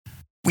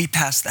We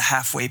passed the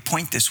halfway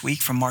point this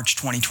week from March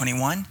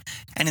 2021,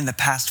 and in the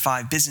past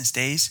 5 business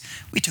days,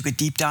 we took a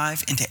deep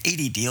dive into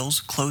 80 deals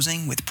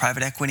closing with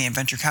private equity and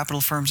venture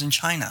capital firms in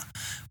China,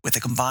 with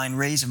a combined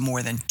raise of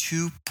more than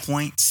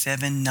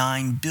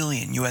 $2.79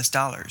 billion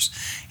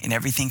in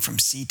everything from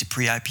seed to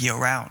pre-IPO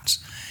rounds.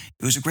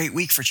 It was a great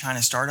week for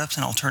China startups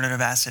and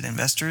alternative asset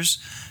investors,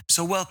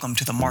 so welcome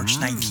to the March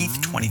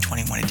 19th,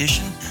 2021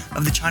 edition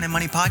of the China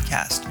Money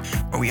Podcast,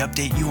 where we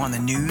update you on the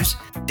news,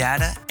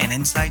 data, and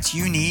insights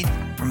you need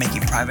for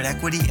making private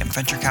equity and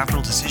venture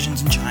capital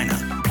decisions in China.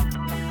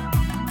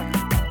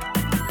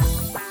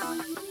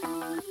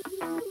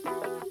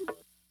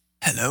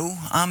 Hello,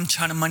 I'm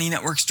China Money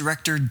Network's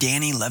director,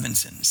 Danny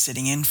Levinson,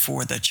 sitting in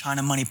for the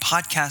China Money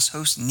Podcast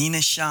host, Nina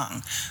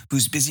Xiang,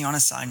 who's busy on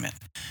assignment.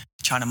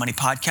 China Money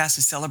Podcast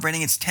is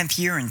celebrating its 10th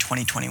year in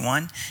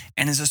 2021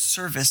 and is a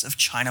service of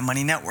China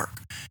Money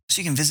Network.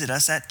 So you can visit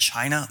us at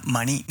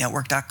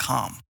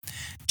ChinaMoneyNetwork.com.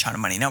 China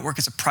Money Network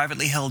is a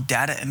privately held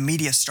data and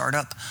media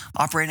startup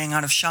operating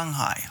out of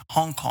Shanghai,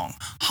 Hong Kong,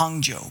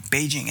 Hangzhou,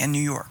 Beijing, and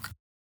New York.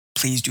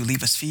 Please do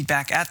leave us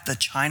feedback at the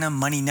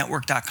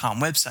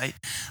ChinaMoneyNetwork.com website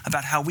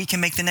about how we can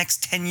make the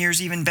next 10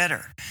 years even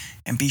better.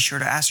 And be sure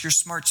to ask your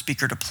smart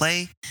speaker to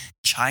play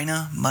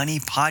China Money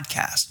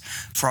Podcast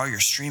for all your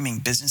streaming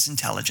business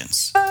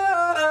intelligence.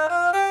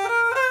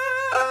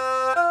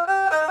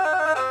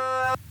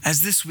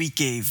 As this week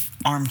gave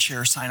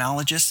armchair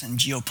sinologists and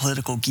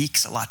geopolitical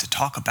geeks a lot to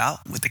talk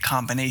about with the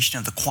combination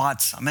of the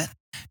Quad Summit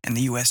and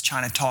the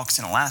U.S.-China talks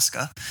in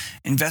Alaska,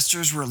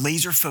 investors were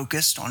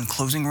laser-focused on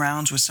closing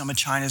rounds with some of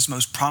China's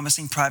most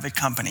promising private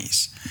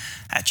companies.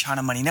 At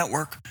China Money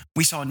Network,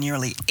 we saw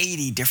nearly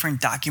 80 different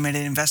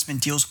documented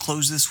investment deals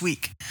close this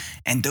week,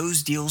 and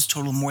those deals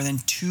total more than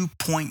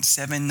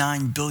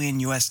 $2.79 billion.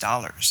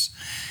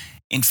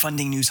 In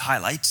funding news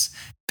highlights,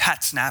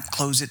 PatSnap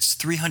closed its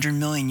 $300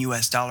 million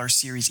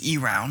Series E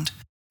round,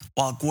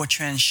 while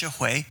Guoquan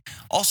Shihui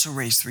also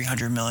raised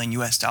 $300 million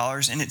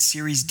in its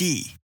Series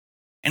D,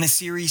 and a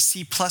Series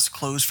C+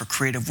 closed for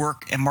creative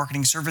work and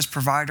marketing service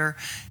provider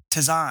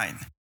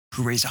Tezine,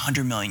 who raised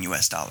 $100 million.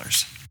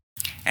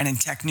 And in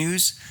tech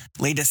news,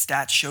 latest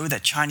stats show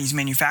that Chinese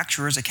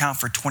manufacturers account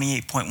for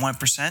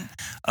 28.1%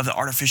 of the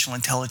artificial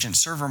intelligence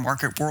server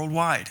market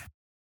worldwide.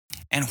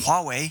 And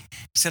Huawei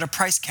set a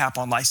price cap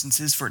on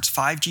licenses for its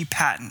 5G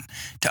patent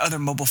to other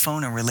mobile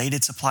phone and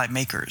related supply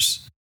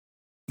makers.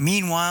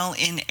 Meanwhile,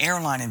 in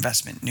airline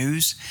investment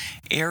news,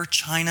 Air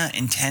China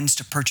intends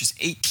to purchase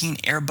 18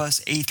 Airbus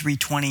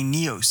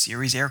A320neo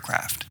series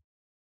aircraft.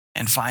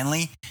 And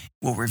finally,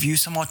 we'll review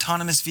some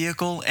autonomous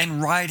vehicle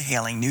and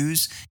ride-hailing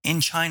news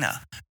in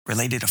China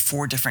related to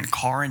 4 different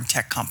car and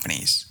tech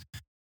companies.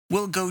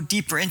 We'll go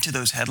deeper into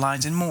those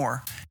headlines and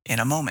more in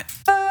a moment.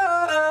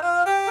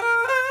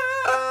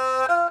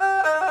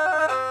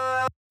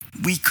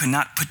 We could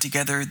not put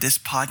together this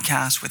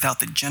podcast without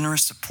the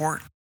generous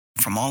support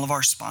from all of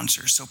our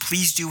sponsors, so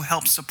please do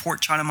help support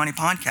China Money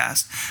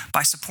Podcast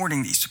by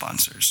supporting these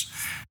sponsors.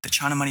 The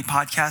China Money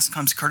Podcast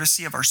comes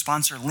courtesy of our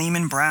sponsor,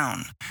 Lehman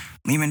Brown.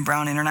 Lehman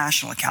Brown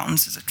International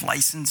Accountants is a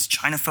licensed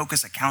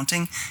China-focused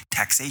accounting,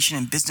 taxation,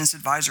 and business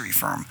advisory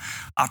firm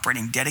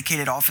operating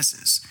dedicated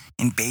offices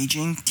in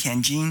Beijing,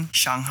 Tianjin,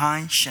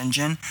 Shanghai,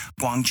 Shenzhen,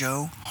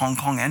 Guangzhou, Hong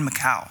Kong, and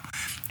Macau,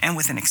 and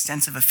with an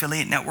extensive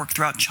affiliate network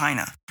throughout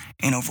China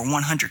in over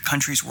 100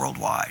 countries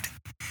worldwide.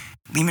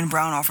 Lehman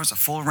Brown offers a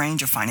full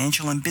range of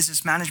financial and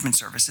business management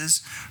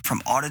services,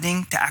 from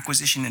auditing to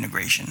acquisition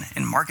integration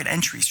and market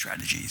entry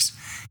strategies.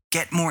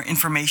 Get more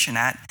information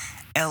at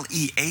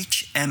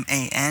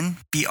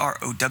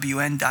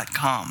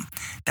LEHMANBROWN.com.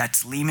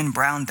 That's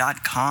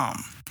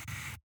LehmanBrown.com.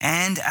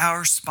 And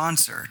our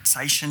sponsor,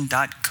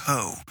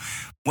 Caixin.co,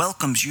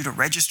 welcomes you to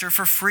register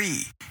for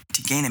free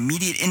to gain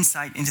immediate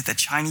insight into the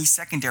Chinese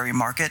secondary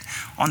market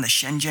on the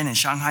Shenzhen and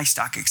Shanghai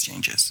stock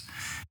exchanges.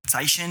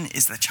 Caixin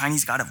is the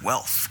Chinese god of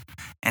wealth,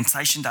 and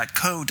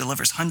Caixin.co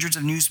delivers hundreds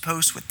of news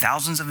posts with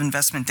thousands of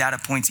investment data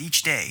points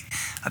each day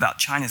about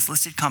China's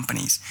listed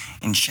companies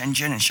in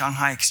Shenzhen and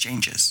Shanghai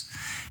exchanges.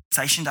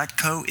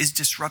 Caixin.co is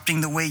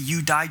disrupting the way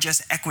you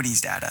digest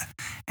equities data,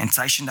 and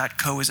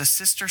Caixin.co is a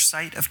sister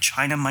site of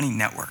China Money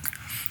Network.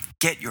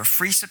 Get your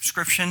free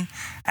subscription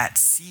at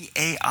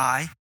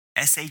CAISHEN.co.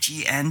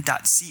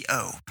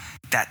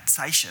 That's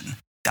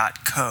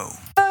Caixin.co.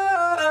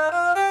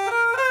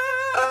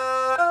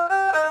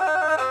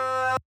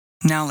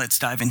 Now let's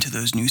dive into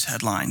those news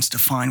headlines to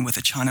find what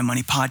the China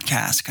Money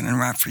Podcast can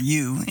unwrap for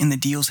you in the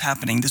deals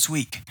happening this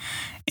week.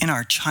 In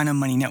our China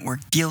Money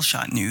Network Deal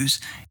Shot news,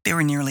 there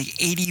were nearly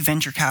 80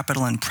 venture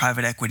capital and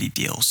private equity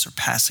deals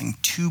surpassing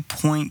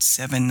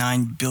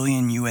 $2.79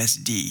 billion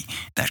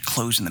that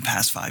closed in the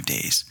past 5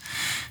 days.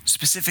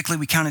 Specifically,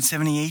 we counted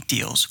 78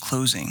 deals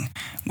closing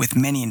with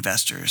many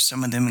investors,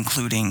 some of them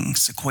including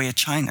Sequoia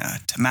China,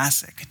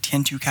 Temasek,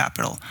 Tiantu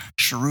Capital,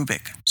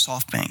 Cherubic,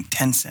 SoftBank,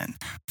 Tencent,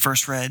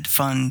 First Red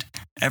Fund,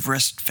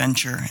 Everest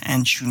Venture,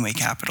 and Shunwei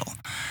Capital.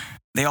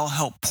 They all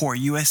helped pour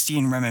USD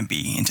and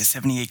renminbi into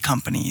 78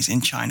 companies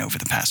in China over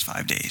the past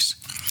 5 days.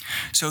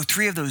 So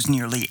 3 of those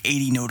nearly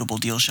 80 notable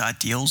DealShot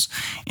deals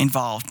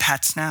involved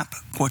PatSnap,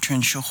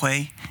 Guochun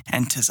Shehui,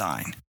 and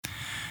Tizine.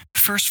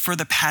 First, for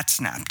the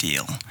PatSnap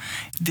deal.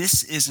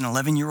 This is an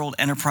 11-year-old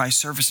enterprise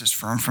services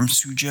firm from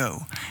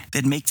Suzhou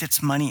that makes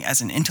its money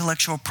as an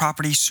intellectual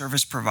property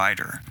service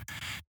provider.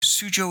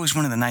 Suzhou is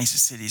one of the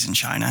nicest cities in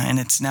China, and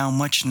it's now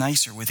much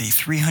nicer with a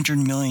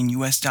 $300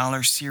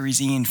 million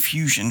Series E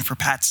infusion for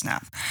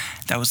PatSnap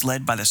that was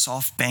led by the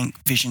SoftBank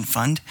Vision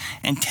Fund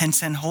and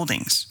Tencent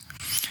Holdings.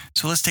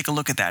 So let's take a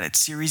look at that. It's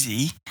Series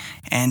E,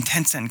 and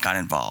Tencent got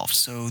involved.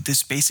 So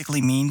this basically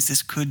means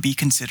this could be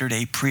considered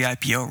a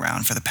pre-IPO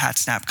round for the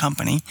PatSnap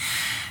company,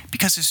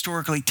 because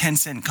historically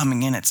Tencent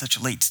coming in at such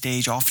a late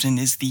stage often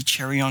is the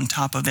cherry on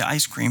top of the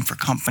ice cream for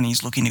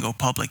companies looking to go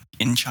public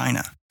in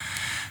China.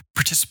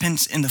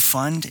 Participants in the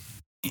fund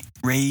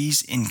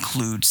raise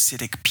include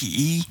CITIC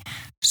PE,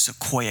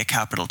 Sequoia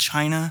Capital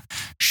China,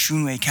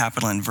 Shunwei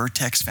Capital, and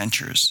Vertex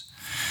Ventures.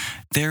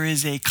 There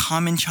is a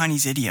common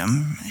Chinese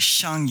idiom,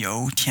 上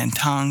有天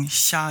堂,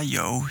 下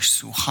有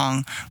苏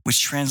杭,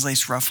 which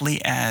translates roughly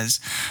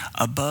as,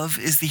 above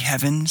is the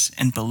heavens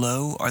and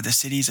below are the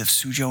cities of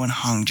Suzhou and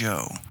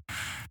Hangzhou.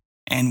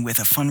 And with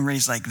a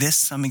fundraise like this,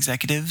 some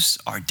executives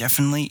are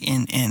definitely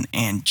in an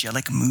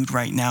angelic mood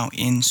right now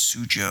in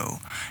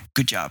Suzhou.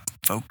 Good job,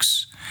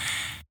 folks.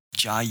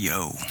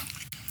 Jiayou.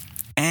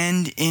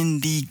 And in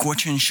the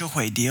Guochun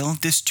Shehui deal,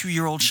 this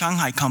 2-year-old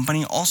Shanghai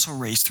company also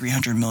raised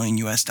 $300 million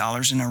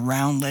in a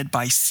round led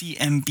by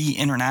CMB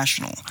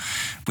International,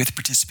 with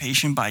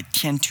participation by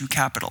Tiantu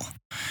Capital.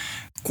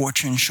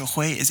 Guochun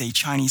Shehui is a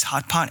Chinese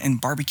hot pot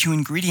and barbecue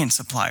ingredient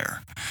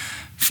supplier.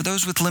 For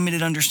those with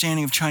limited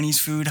understanding of Chinese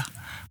food,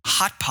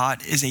 hot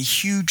pot is a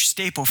huge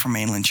staple for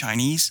mainland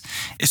Chinese,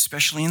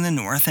 especially in the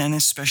north and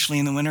especially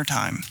in the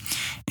wintertime.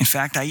 In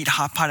fact, I eat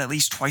hot pot at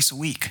least twice a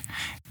week.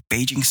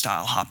 Beijing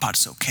style hot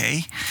pot's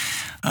okay.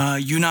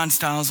 Yunnan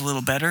style is a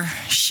little better.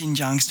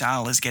 Xinjiang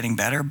style is getting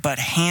better. But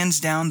hands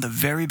down, the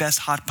very best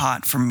hot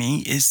pot for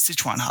me is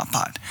Sichuan hot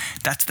pot.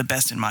 That's the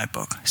best in my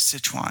book,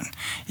 Sichuan.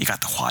 You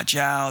got the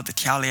huajiao, the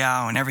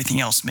tiaoliao, and everything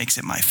else makes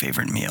it my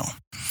favorite meal.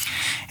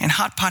 And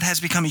hot pot has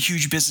become a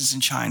huge business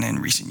in China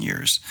in recent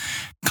years.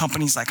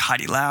 Companies like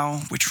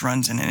Haidilao, which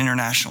runs an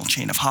international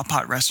chain of hot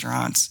pot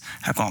restaurants,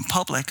 have gone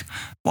public,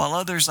 while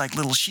others like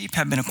Little Sheep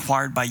have been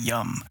acquired by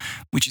Yum,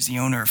 which is the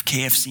owner of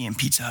KFC and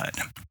Pizza Hut.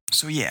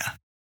 So yeah,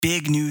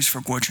 big news for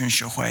Guochun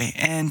Shehui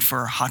and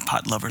for hot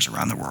pot lovers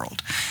around the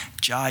world.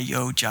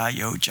 Jiayou,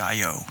 jiayou,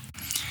 jiayou.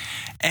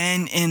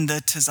 And in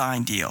the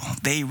Tizine deal,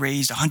 they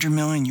raised $100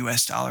 million in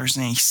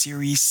a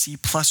Series C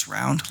plus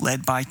round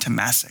led by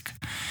Temasek.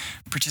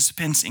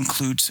 Participants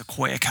include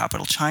Sequoia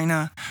Capital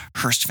China,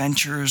 Hearst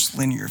Ventures,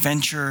 Linear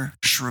Venture,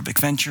 Cherubic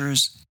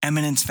Ventures,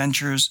 Eminence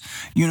Ventures,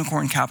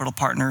 Unicorn Capital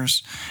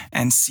Partners,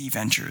 and C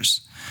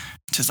Ventures.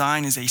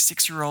 Tizine is a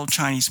 6-year-old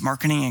Chinese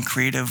marketing and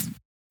creative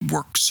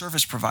work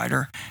service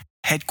provider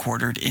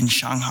headquartered in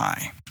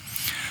Shanghai.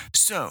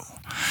 So,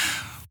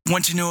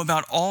 want to know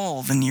about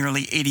all the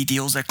nearly 80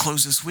 deals that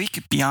closed this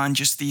week beyond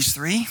just these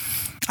 3?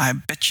 I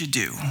bet you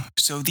do.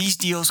 So these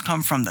deals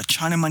come from the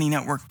China Money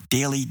Network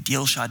Daily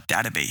DealShot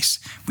database,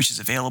 which is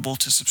available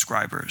to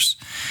subscribers.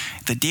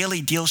 The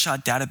Daily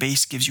DealShot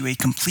database gives you a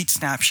complete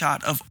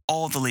snapshot of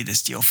all the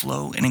latest deal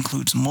flow and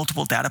includes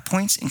multiple data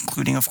points,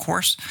 including, of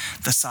course,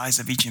 the size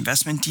of each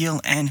investment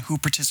deal and who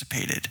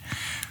participated.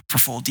 For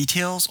full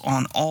details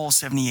on all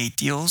 78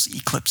 deals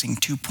eclipsing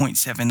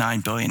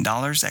 $2.79 billion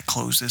that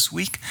closed this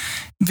week,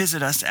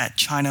 visit us at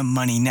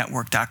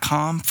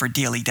ChinaMoneyNetwork.com for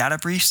daily data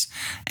briefs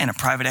and a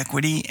private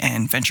equity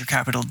and venture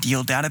capital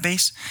deal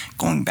database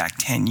going back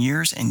 10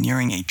 years and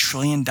nearing $1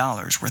 trillion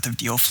worth of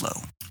deal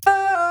flow.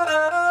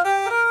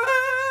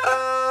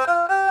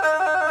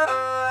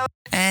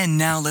 And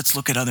now let's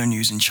look at other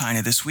news in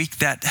China this week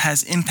that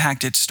has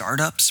impacted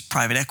startups,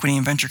 private equity,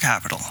 and venture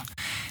capital.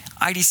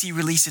 IDC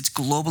released its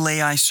Global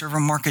AI Server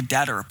Market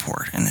Data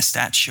Report, and the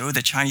stats show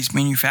that Chinese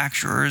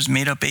manufacturers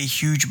made up a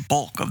huge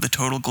bulk of the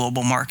total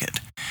global market.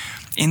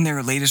 In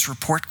their latest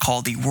report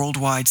called the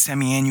Worldwide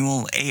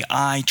Semi-Annual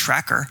AI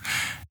Tracker,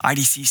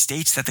 IDC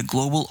states that the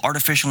global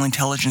artificial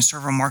intelligence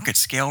server market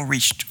scale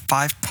reached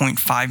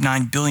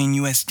 $5.59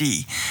 billion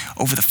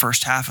over the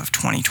first half of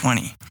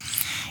 2020.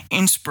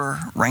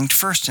 Inspur ranked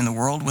first in the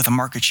world with a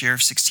market share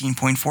of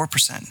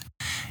 16.4%.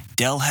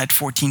 Dell had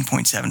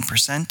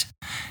 14.7%,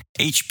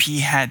 HP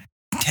had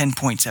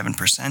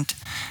 10.7%,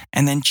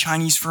 and then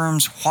Chinese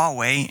firms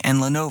Huawei and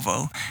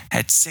Lenovo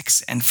had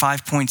 6 and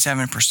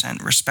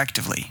 5.7%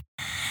 respectively.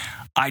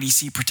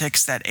 IDC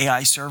predicts that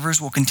AI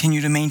servers will continue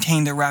to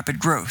maintain their rapid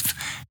growth,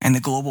 and the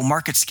global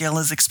market scale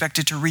is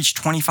expected to reach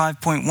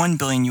 $25.1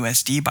 billion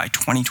by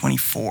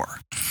 2024.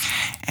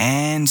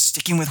 And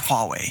sticking with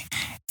Huawei,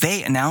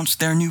 they announced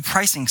their new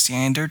pricing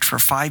standard for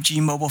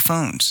 5G mobile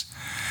phones.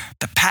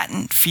 The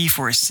patent fee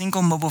for a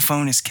single mobile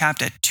phone is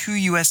capped at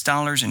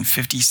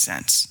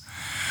 $2.50.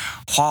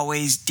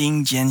 Huawei's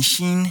Ding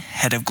Jianxin,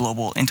 head of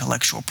global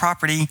intellectual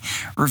property,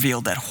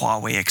 revealed that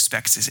Huawei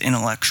expects its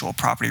intellectual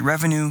property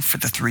revenue for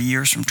the 3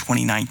 years from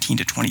 2019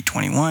 to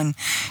 2021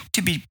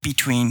 to be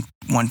between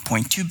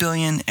 $1.2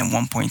 billion and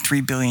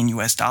 $1.3 billion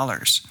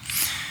US.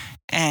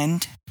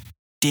 And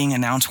Ding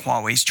announced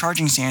Huawei's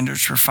charging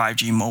standards for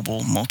 5G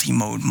mobile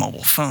multi-mode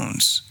mobile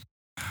phones.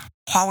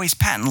 Huawei's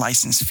patent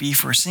license fee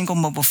for a single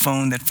mobile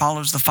phone that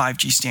follows the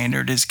 5G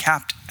standard is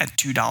capped at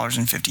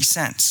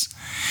 $2.50.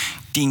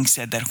 Ding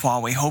said that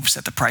Huawei hopes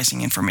that the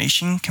pricing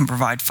information can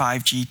provide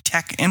 5G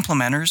tech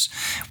implementers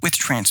with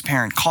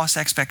transparent cost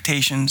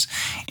expectations,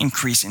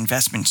 increase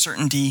investment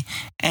certainty,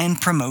 and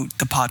promote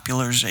the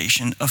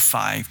popularization of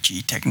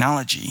 5G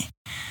technology.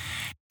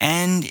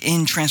 And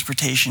in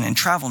transportation and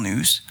travel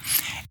news,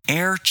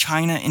 Air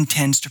China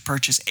intends to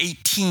purchase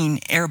 18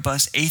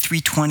 Airbus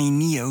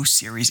A320neo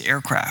series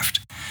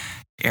aircraft.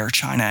 Air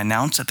China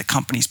announced that the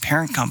company's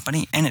parent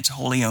company and its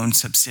wholly owned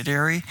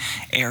subsidiary,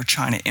 Air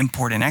China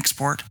Import and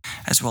Export,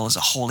 as well as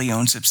a wholly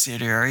owned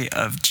subsidiary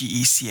of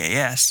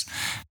GECAS,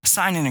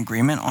 signed an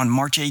agreement on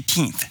March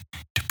 18th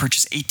to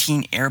purchase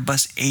 18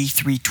 Airbus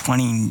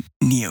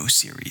A320neo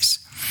series.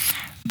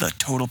 The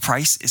total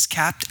price is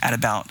capped at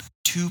about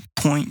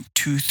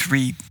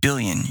 $2.23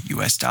 billion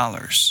US.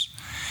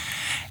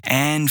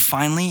 And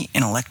finally,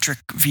 in electric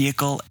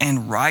vehicle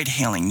and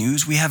ride-hailing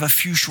news, we have a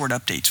few short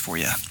updates for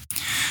you.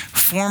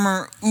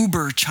 Former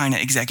Uber China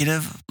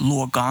executive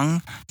Luo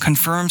Gang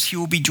confirms he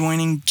will be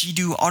joining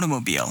Jidu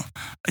Automobile,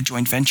 a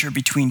joint venture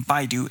between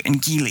Baidu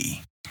and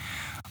Geely.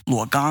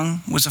 Luo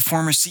Gang was a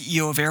former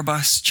CEO of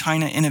Airbus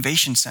China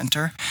Innovation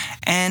Center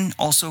and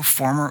also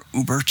former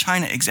Uber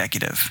China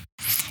executive.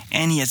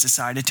 And he has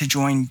decided to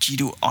join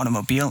Jidu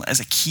Automobile as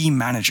a key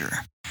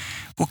manager.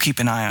 We'll keep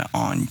an eye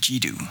on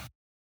Jidu.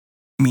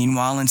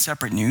 Meanwhile, in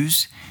separate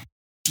news,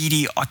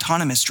 Didi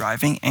Autonomous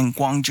Driving and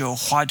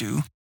Guangzhou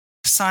Huadu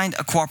signed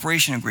a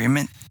cooperation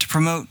agreement to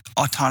promote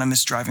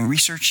autonomous driving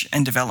research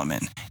and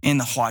development in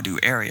the Huadu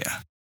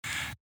area.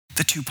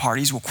 The two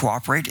parties will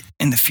cooperate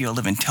in the field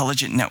of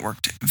intelligent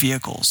networked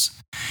vehicles.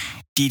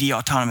 Didi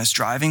Autonomous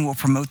Driving will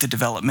promote the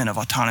development of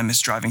autonomous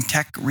driving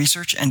tech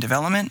research and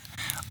development,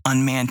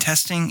 unmanned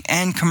testing,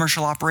 and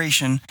commercial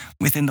operation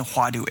within the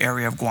Huadu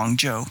area of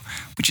Guangzhou,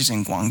 which is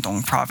in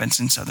Guangdong province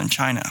in southern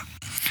China.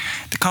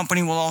 The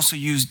company will also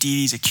use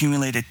Didi's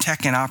accumulated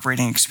tech and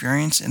operating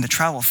experience in the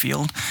travel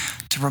field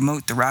to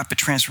promote the rapid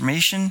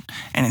transformation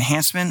and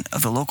enhancement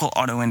of the local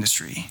auto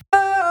industry.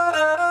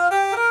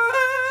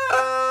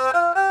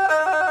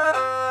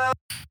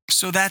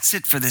 So that's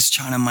it for this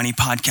China Money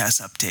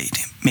Podcast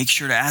update. Make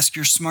sure to ask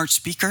your smart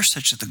speaker,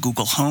 such as the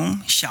Google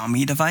Home,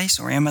 Xiaomi device,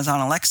 or Amazon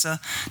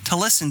Alexa, to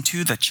listen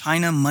to the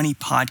China Money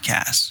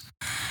Podcast.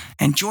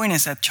 And join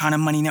us at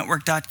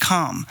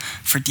ChinaMoneyNetwork.com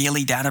for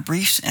daily data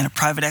briefs and a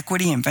private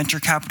equity and venture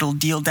capital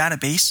deal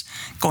database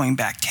going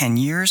back 10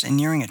 years and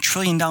nearing $1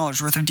 trillion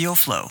worth of deal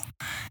flow.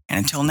 And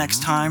until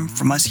next time,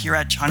 from us here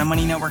at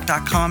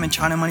ChinaMoneyNetwork.com and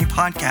China Money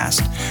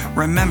Podcast,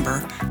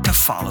 remember to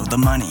follow the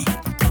money.